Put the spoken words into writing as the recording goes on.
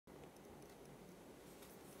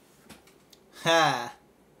Ha!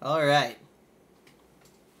 Alright.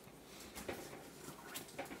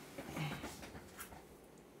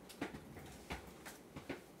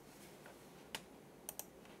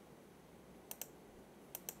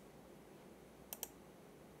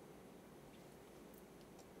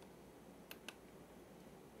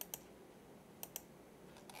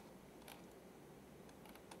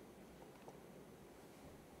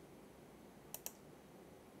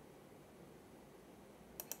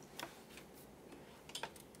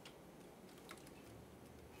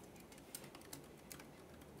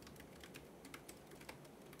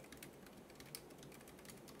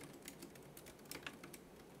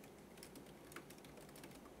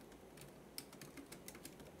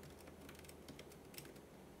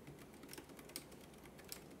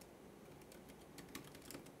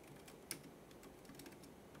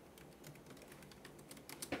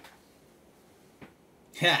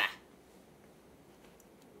 Ha!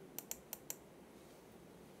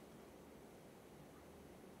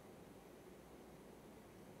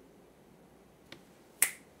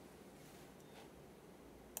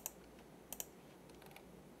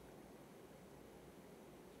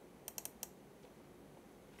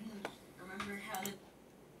 Remember how to...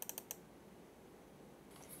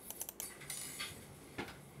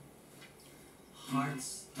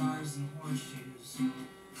 Hearts, stars, and horseshoes,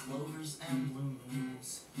 clovers and blue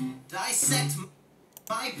moons. Dissect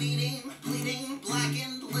my beating, bleeding,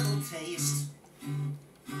 blackened little taste.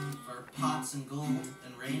 For pots and gold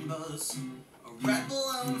and rainbows, a red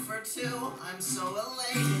balloon for two. I'm so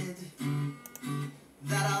elated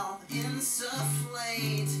that I'll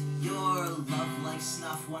insufflate your love like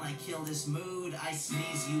snuff. When I kill this mood, I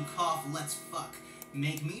sneeze, you cough, let's fuck.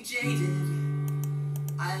 Make me jaded,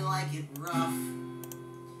 I like it rough.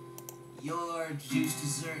 Your juice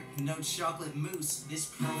dessert, no chocolate mousse. This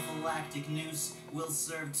prophylactic noose will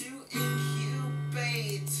serve to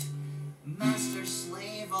incubate. Master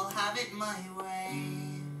slave, I'll have it my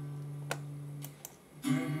way.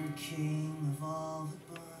 Burger King of all the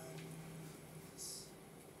buns.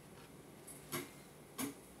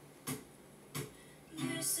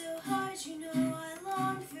 You're so hard, you know I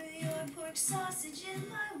long for your pork sausage in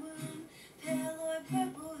my womb. Pale or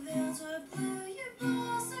purple, veils or blue, your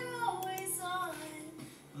balls are always on.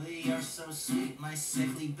 You're so sweet, my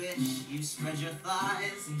sickly bitch. You spread your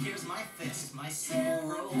thighs, and here's my fist. My simple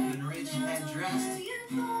robe and rich headdress. Your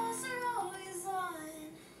balls are always on.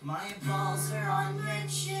 My balls are on your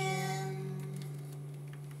chin.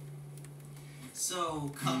 So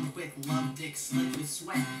come quick, love dick slick with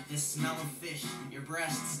sweat. The smell of fish, your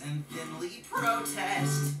breasts, and thinly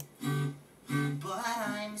protest. But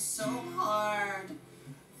I'm so hard.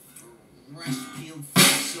 Fresh peeled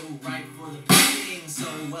fish, so ripe for the picking. So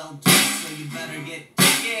well dressed, so you better get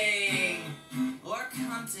dicking. Or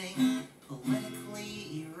cunting,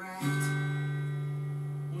 politically erect.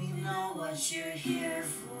 We know what you're here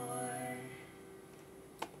for.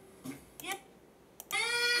 Yeah.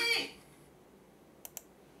 Hey!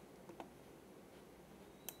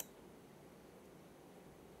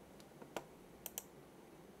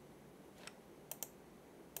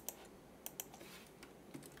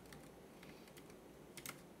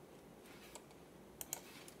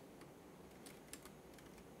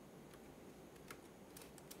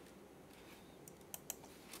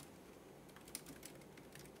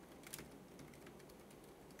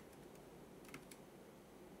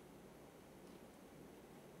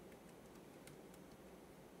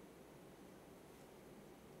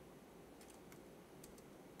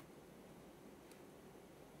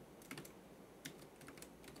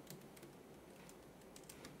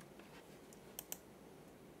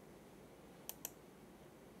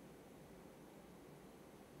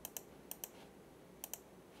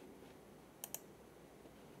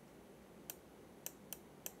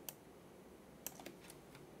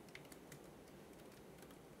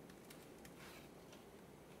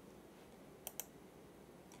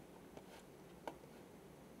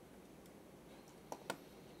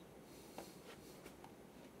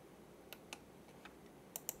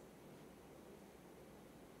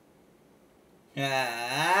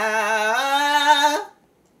 Ah!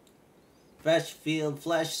 Fresh field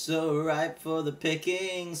flesh, so ripe for the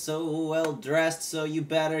picking. So well dressed, so you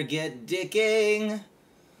better get dicking.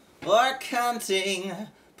 Or cunting,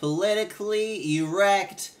 politically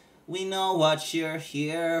erect. We know what you're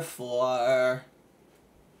here for.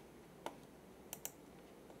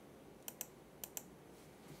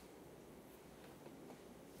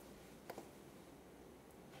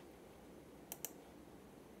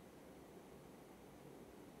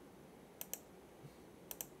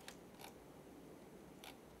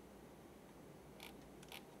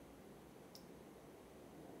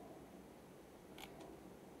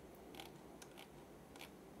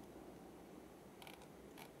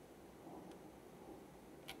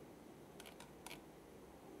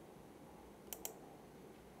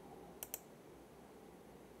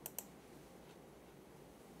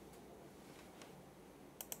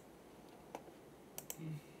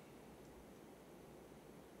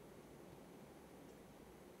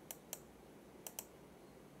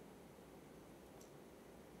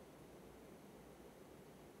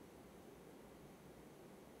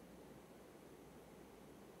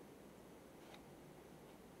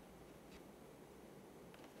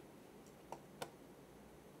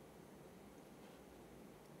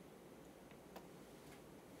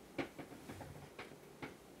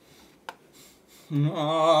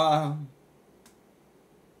 Ah.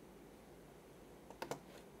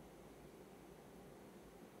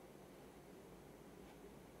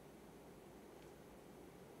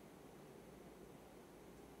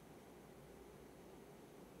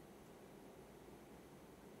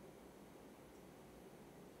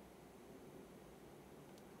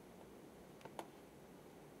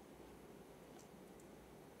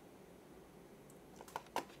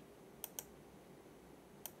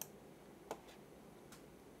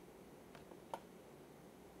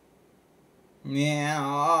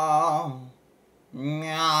 Meow.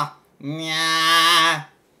 Meow. Meow.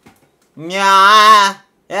 Meow.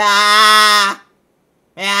 Ah.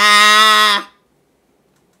 Meow.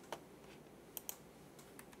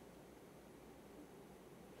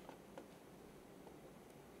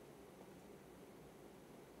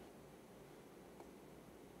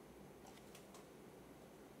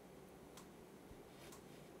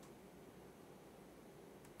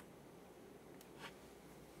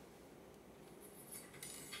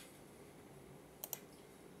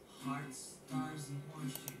 Hearts, stars, and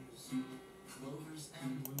horseshoes, clovers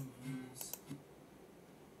and blue moons.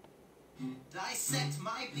 Dissect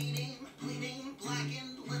my beating, bleeding,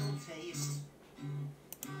 blackened little taste.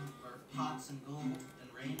 For pots and gold and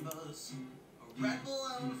rainbows, a red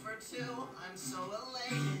balloon for two. I'm so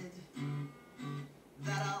elated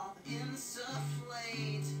that I'll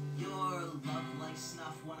insufflate your love like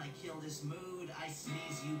snuff. When I kill this mood, I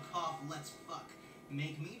sneeze, you cough, let's fuck.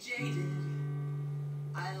 Make me jaded,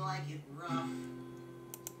 I like it rough.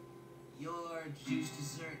 Your juice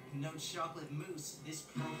dessert, no chocolate mousse. This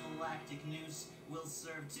prophylactic noose will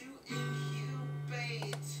serve to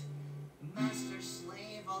incubate. Master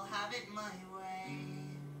slave, I'll have it my way.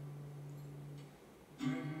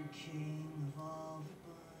 Burger King of all the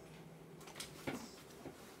buns.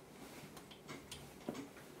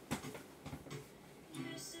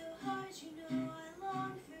 You're so hard, you know I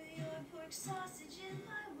long for your pork sausage in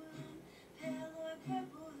my womb. Pale or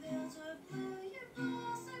purple, veiled or blue, your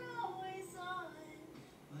balls are always on.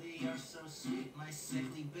 You're so sweet, my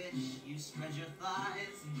sickly bitch. You spread your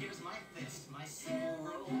thighs, and here's my fist. My simple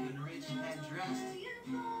robe and rich head dressed. Your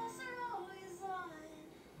balls are always on.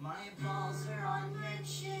 My balls are on your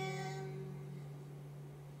chin.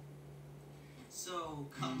 So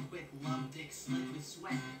come quick, love dick slick with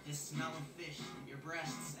sweat. The smell of fish, your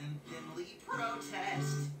breasts, and thinly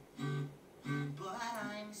protest. But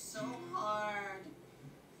I'm so hard.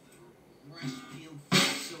 Fresh peeled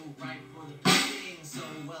fish, so ripe for the picking. So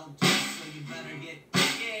well dressed, so you better get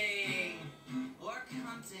picking. Or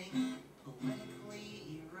cunting,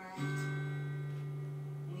 politically erect.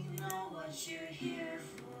 We know what you're here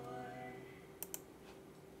for.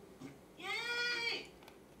 Yay!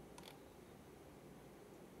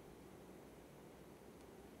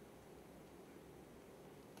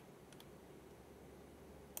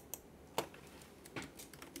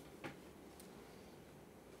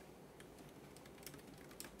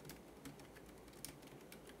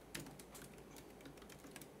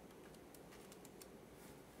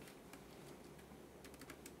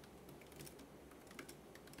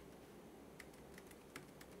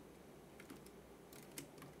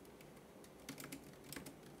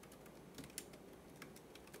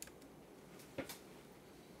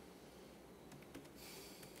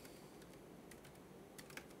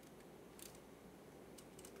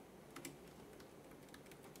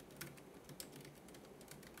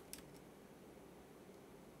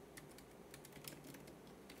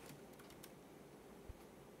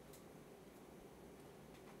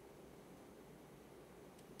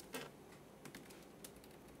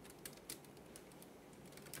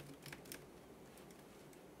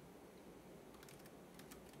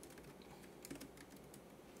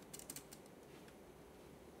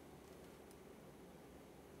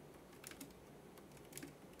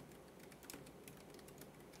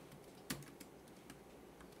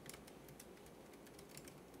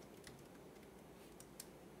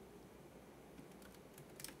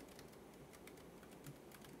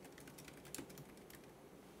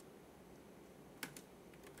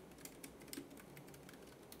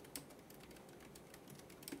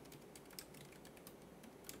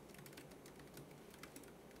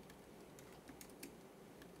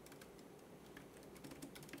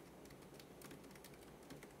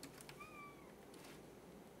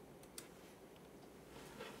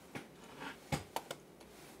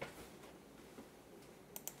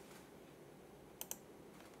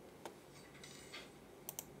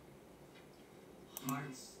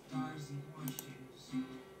 Hearts, stars, and horseshoes,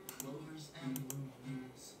 clovers and blue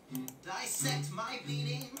moons. Dissect my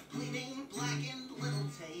beating, bleeding, blackened little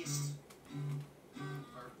taste.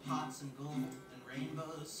 For pots and gold and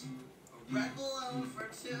rainbows. A red balloon for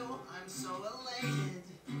two, I'm so elated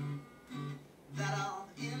that I'll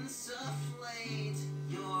insufflate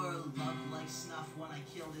your love like snuff. When I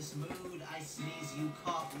kill this mood, I sneeze, you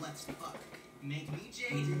cough, let's fuck. Make me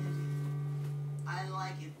jaded, I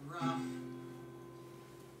like it rough.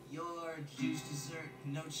 Your juice dessert,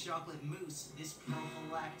 no chocolate mousse. This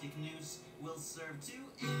prophylactic noose will serve to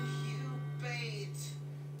incubate.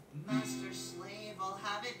 Master slave, I'll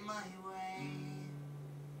have it my way.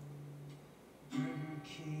 Burger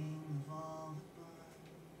King of all the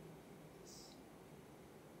buns.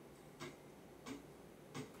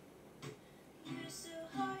 You're so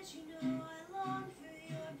hard, you know I long for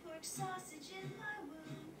your pork sausage in my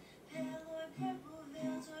womb. Pale or purple,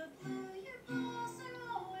 veiled or blue, your balls are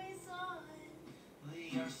always on.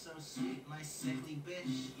 You're so sweet, my sickly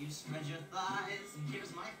bitch. You spread your thighs, and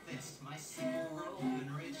here's my fist. My simple robe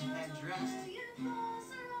and rich head dressed. Your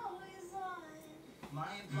balls are always on.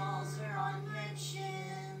 My balls are on your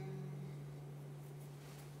chin.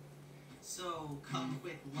 So come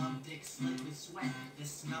quick, love dick slick with sweat. The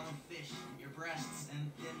smell of fish, your breasts,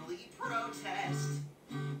 and thinly protest.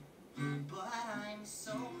 But I'm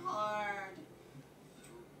so hard.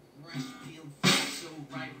 Fresh peeled fish, so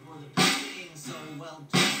ripe for the picking. So well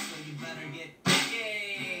dressed, so you better get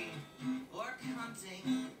picking. Or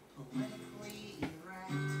hunting, politically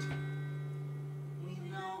erect. We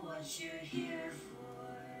know what you're here for.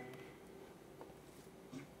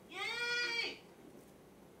 Yay!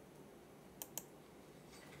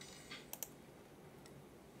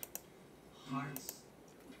 Hearts,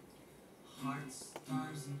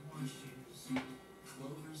 stars and horseshoes,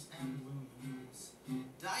 clovers and blue moons.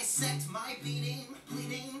 Dissect my beating,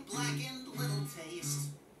 bleeding, blackened little taste.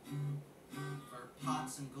 For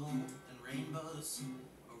pots and gold and rainbows,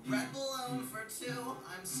 a red balloon for two,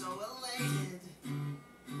 I'm so elated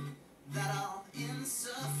that I'll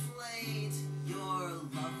insufflate your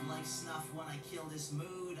love like snuff. When I kill this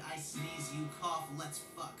mood, I sneeze, you cough, let's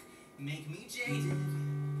fuck. Make me jaded,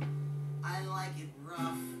 I like it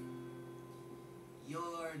rough.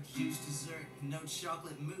 Your juice dessert, no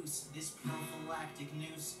chocolate mousse. This prophylactic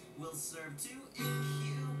noose will serve to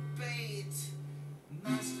incubate.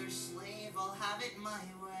 Master slave, I'll have it my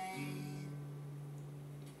way.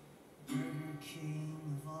 Burger King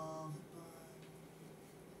of all the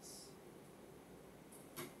buns.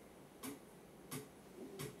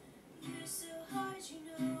 You're so hard, you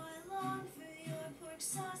know I long for your pork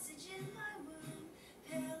sausage in my womb.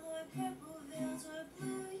 Pale or purple, veiled or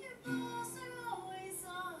blue, your balls are always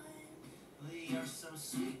on. You're so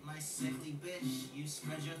sweet, my sickly bitch. You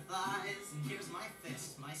spread your thighs, and here's my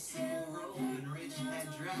fist. My simple robe and rich head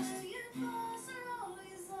dressed. Your balls are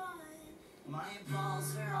always on. My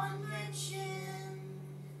balls are on your chin.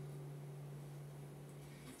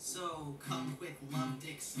 So come quick, love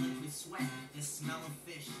dick slick with sweat. The smell of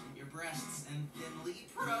fish, your breasts, and thinly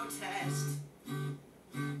protest.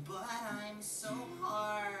 But I'm so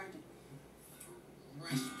hard.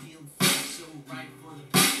 Fresh peeled fish, so ripe for the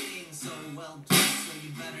picking. So well dressed, so you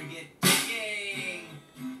better get picking.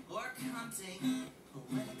 Or hunting,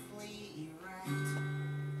 politically erect.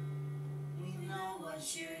 We know what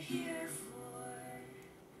you're here for.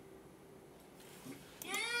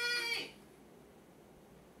 Yay!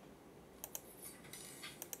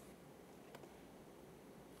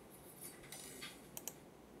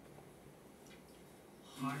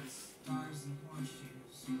 Hearts, stars, and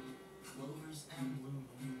horseshoes, clovers and blue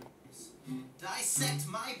moons. Dissect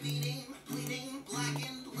my beating, bleeding,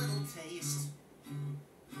 blackened little taste.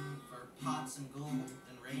 For pots and gold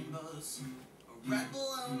and rainbows, a red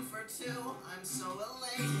balloon for two, I'm so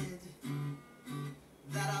elated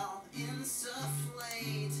that I'll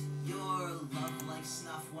insufflate your love like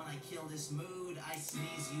snuff. When I kill this mood, I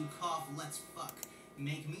sneeze, you cough, let's fuck.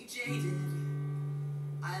 Make me jaded,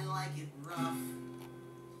 I like it rough.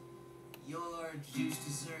 Your juice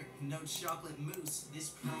dessert, no chocolate mousse. This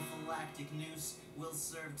prophylactic noose will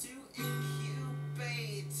serve to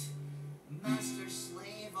incubate. Master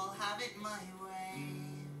slave, I'll have it my way.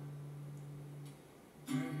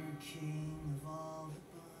 Burger King of all the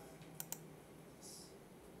buns.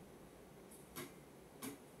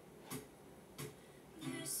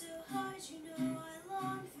 You're so hard, you know I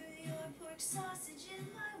long for your pork sausage in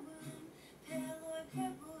my womb. Pale or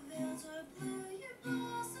purple, veiled or blue, your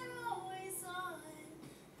balls are always on.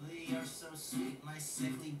 You're so sweet, my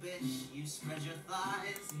sickly bitch. You spread your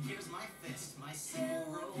thighs, and here's my fist. My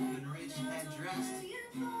simple robe and rich head dressed. Your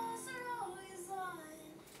balls are always on.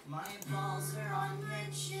 My balls are on your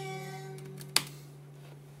chin.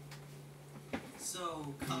 So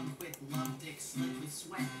come quick, love dick, slick with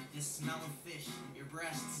sweat. You smell of fish, your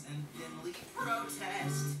breasts, and thinly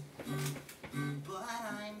protest. But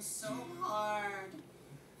I'm so hard.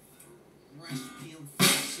 Fresh peeled fish,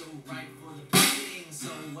 so ripe for the picking. So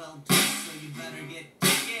well dressed, so you better get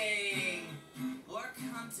digging. Or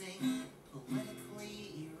hunting,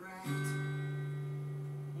 politically erect.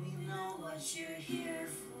 We know what you're here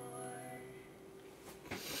for.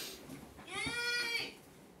 Yay!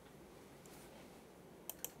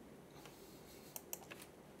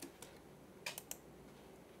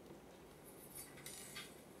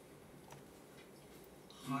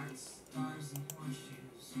 Hearts, stars, and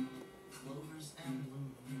horseshoes, clovers and blue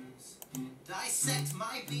moons. Dissect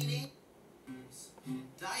my beating.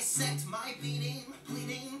 Dissect my beating,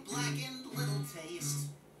 bleeding, blackened little taste.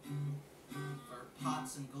 For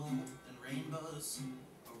pots and gold and rainbows,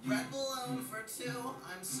 a red balloon for two.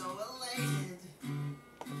 I'm so elated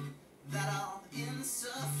that I'll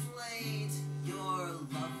insufflate your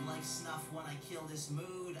love like snuff. When I kill this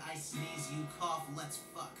mood, I sneeze, you cough, let's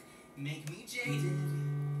fuck. Make me jaded,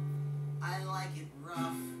 I like it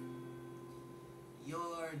rough.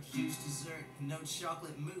 Your juice dessert, no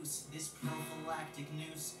chocolate mousse. This prophylactic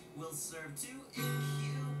noose will serve to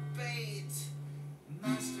incubate.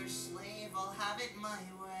 Master slave, I'll have it my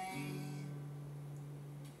way.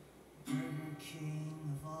 Burger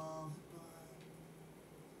King of all the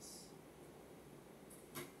buns.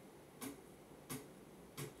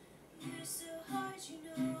 You're so hard, you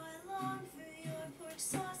know I long for your pork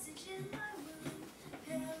sausage in my womb.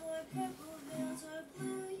 Pale or purple veils or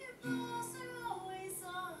blue, your balls are always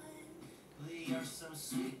on. You're so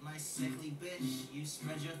sweet, my sickly bitch. You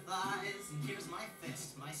spread your thighs, and here's my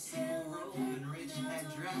fist. My simple robe and rich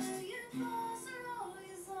headdress. Your balls are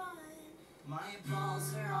always on. My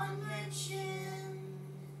balls are on your chin.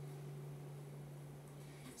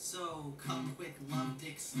 So come quick, love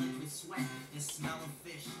dick, slick with sweat. You smell of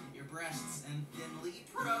fish, your breasts, and thinly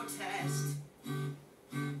protest.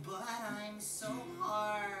 But I'm so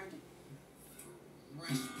hard.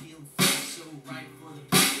 Fresh peeled fish, so ripe for the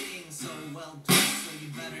picking. So well dressed, so you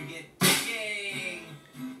better get digging.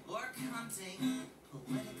 Or hunting,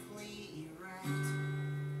 politically erect.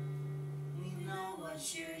 We know what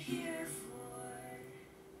you're here